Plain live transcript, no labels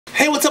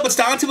Hey, what's up? It's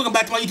Dante. Welcome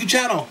back to my YouTube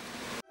channel.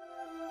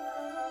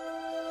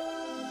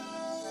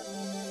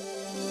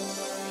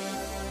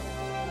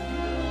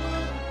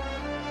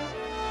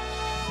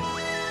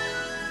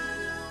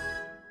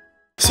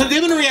 So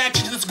giving a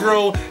reaction to this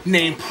girl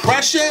named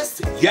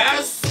Precious.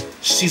 Yes,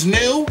 she's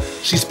new,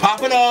 she's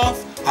popping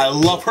off. I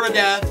love her to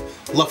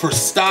death, love her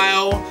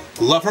style,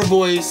 love her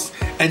voice,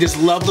 and just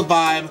love the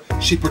vibe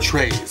she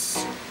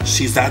portrays.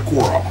 She's that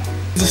girl.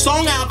 There's a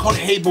song out called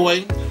Hey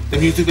Boy. The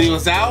music video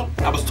is out.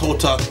 I was told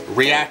to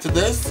react to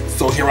this,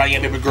 so here I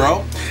am, baby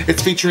girl.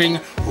 It's featuring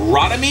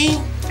Rotimi.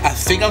 I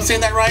think I'm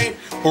saying that right.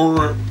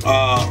 Or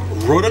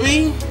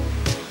Rotimi.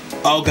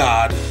 Oh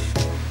God.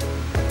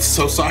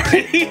 So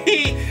sorry.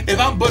 If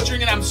I'm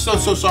butchering it, I'm so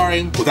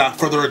sorry. Without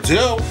further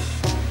ado,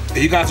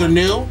 if you guys are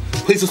new,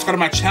 please subscribe to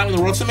my channel,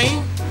 the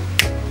Rotimi.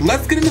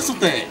 Let's get into some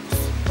things.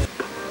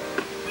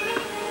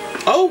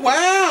 Oh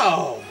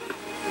wow!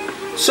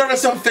 Showing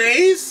some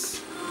face.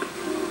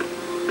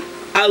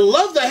 I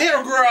love the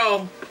hair,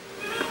 girl.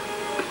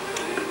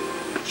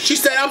 She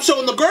said I'm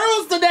showing the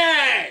girls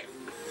today.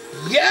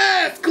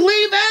 Yes,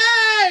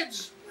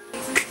 cleavage.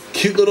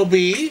 Cute little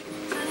bead.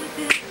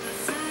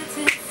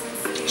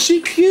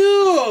 She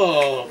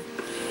cute.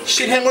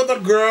 She hang with the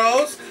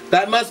girls.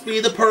 That must be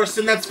the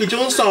person that's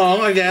featuring the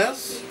song, I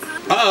guess.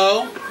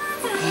 Uh-oh.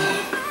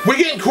 We're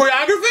getting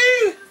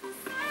choreography?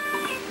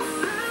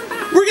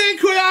 We're getting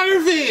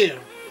choreography.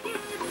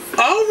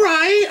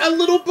 Alright, a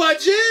little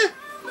budget.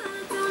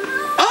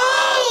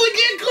 Oh, we're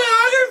getting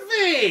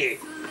choreography.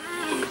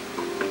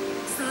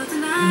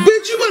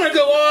 Bitch, you better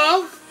go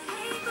off.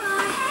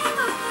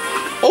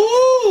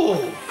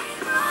 Ooh.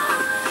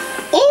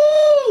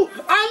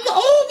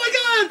 Oh my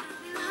God!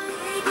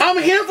 I'm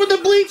here for the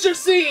bleacher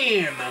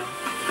scene!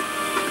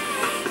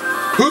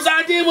 Whose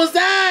idea was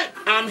that?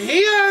 I'm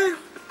here!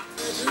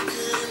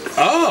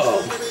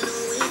 Oh.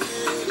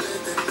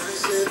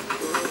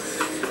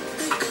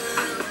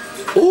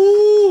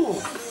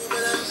 Ooh.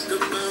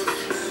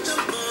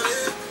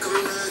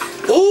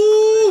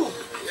 Ooh.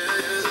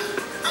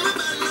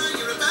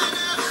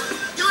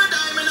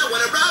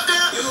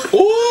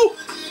 Ooh.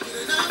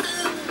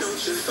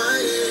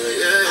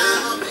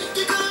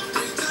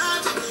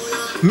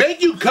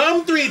 Make you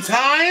come 3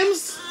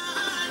 times?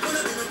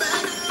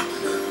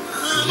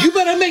 You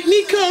better make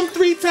me come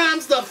 3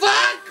 times, the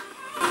fuck?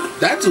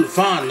 That dude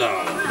fine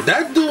though.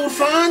 That dude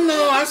fine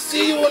though. I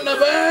see you in the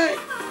back.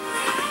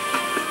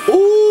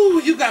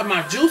 Ooh, you got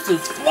my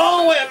juices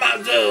flowing, my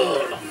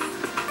dude.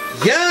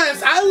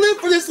 Yes, I live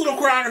for this little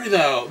choreography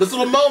though. This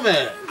little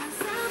moment.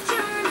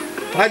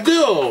 I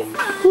do.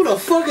 Who the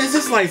fuck is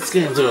this light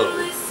skin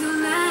dude?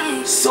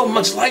 So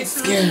much light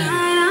skin.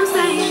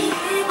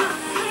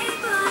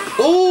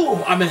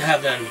 Ooh, I'm in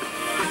heaven.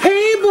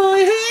 Hey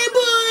boy, hey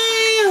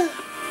boy,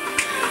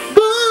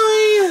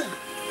 boy.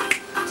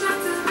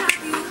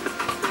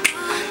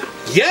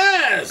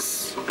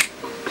 Yes.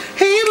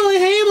 Hey boy,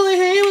 hey boy,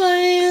 hey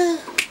boy.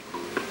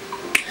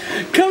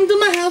 Come to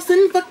my house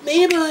and fuck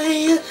me,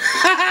 boy.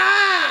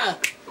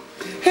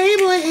 Hey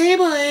boy, hey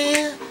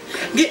boy.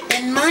 Get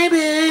in my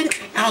bed.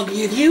 I'll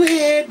give you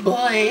head,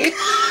 boy.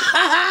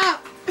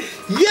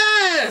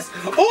 Yes.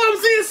 Oh, I'm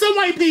seeing so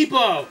many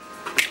people.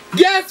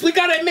 Yes, we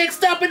got it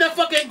mixed up in the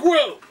fucking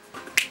group.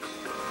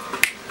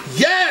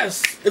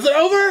 Yes. Is it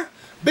over?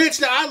 Bitch,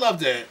 now I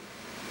loved it.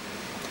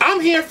 I'm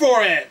here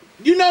for it.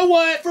 You know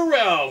what? For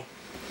real.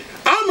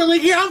 I'm really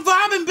here. I'm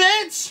vibing,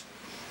 bitch.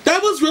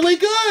 That was really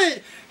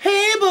good.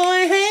 Hey,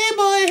 boy. Hey,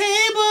 boy.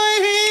 Hey, boy.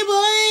 Hey,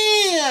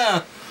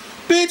 boy.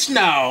 Bitch,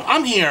 no.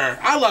 I'm here.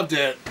 I loved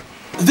it.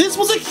 This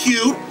was a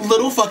cute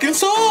little fucking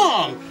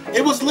song.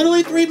 It was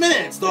literally 3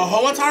 minutes. The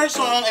whole entire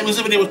song and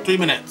music video was 3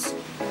 minutes.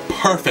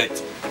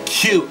 Perfect.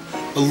 Cute,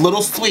 a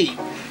little sweet.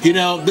 You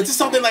know, this is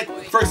something like,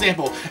 for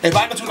example, if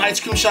I go to an ice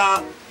cream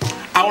shop,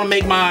 I want to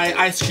make my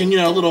ice cream, you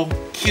know, a little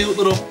cute,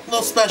 little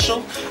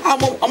special. I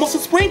want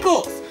some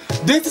sprinkles.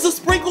 This is a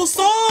sprinkle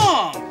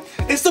song.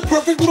 It's the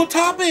perfect little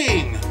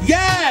topping.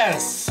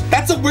 Yes.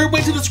 That's a weird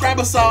way to describe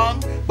a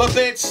song, but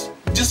bitch,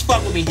 just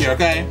fuck with me here,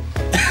 okay?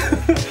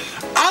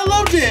 I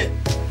loved it.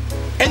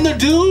 And the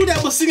dude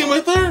that was singing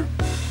with her,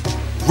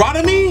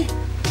 Rotimi,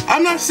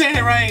 I'm not saying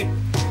it right.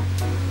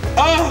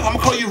 Oh, I'm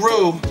gonna call you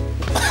Rue.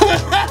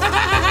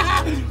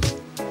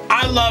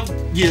 I love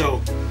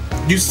you.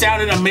 You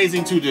sounded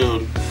amazing too,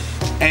 dude.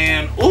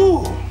 And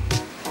ooh,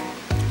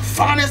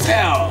 fine as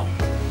hell.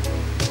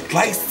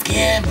 Light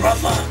skin,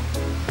 brother.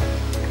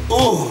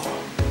 Ooh.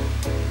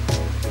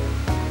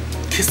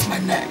 Kiss my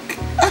neck.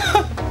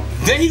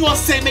 Then you gonna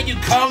say make you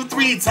come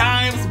 3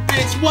 times,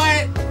 bitch,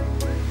 what?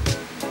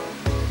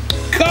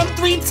 Come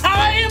 3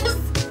 times?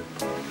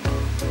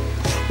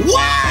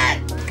 What?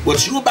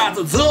 What you about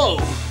to do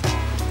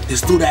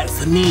is do that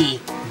to me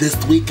this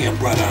weekend,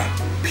 brother.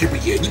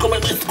 Period. You gonna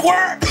make me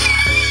squirt?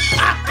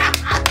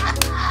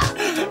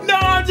 No,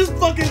 I'm just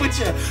fucking with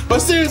you. But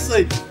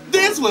seriously,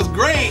 this was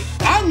great.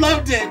 I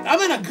loved it.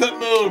 I'm in a good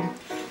mood.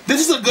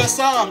 This is a good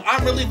song.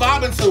 I'm really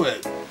vibing to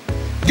it.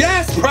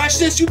 Yes,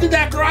 Precious, you did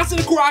that, girl. I said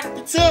the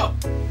choreography too.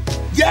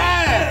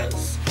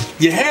 Yes.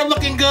 Your hair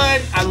looking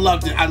good. I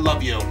loved it. I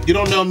love you. You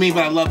don't know me,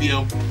 but I love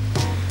you.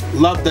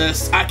 Love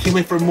this. I can't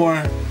wait for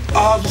more.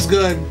 Oh, this is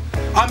good.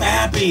 I'm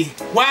happy.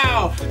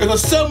 Wow, it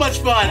was so much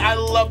fun. I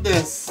love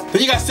this.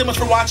 Thank you guys so much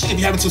for watching. If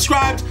you haven't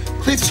subscribed,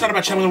 please subscribe to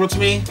my channel,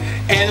 Rotimi.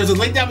 And there's a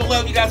link down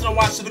below if you guys want to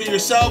watch the video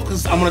yourself,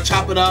 because I'm going to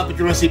chop it up if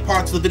you're going to see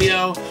parts of the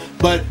video.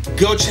 But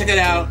go check it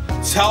out.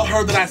 Tell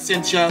her that I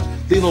sent you.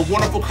 Leave a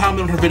wonderful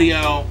comment on her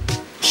video.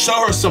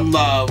 Show her some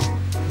love.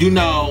 You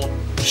know,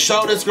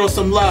 show this girl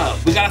some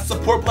love. We got to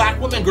support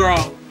black women,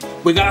 girl.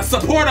 We got to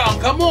support them.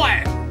 Come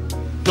on.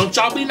 Don't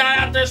y'all be not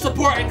out there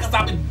supporting, because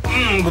I'll be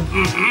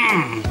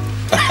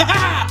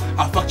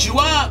I fucked you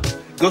up.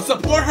 Go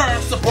support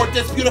her. Support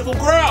this beautiful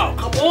girl.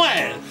 Come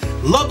on.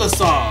 Love the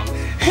song.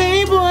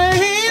 Hey boy,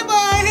 hey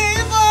boy,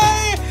 hey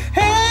boy,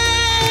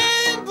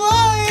 hey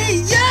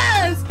boy.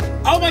 Yes.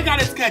 Oh my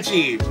God, it's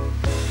catchy.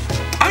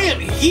 I am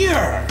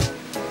here.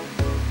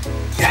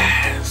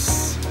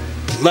 Yes.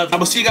 Love. I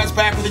will see you guys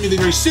back with a new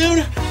video very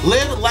soon.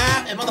 Live,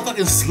 laugh, and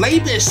motherfucking slay,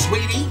 bitch,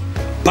 sweetie.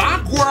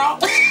 Bye, girl.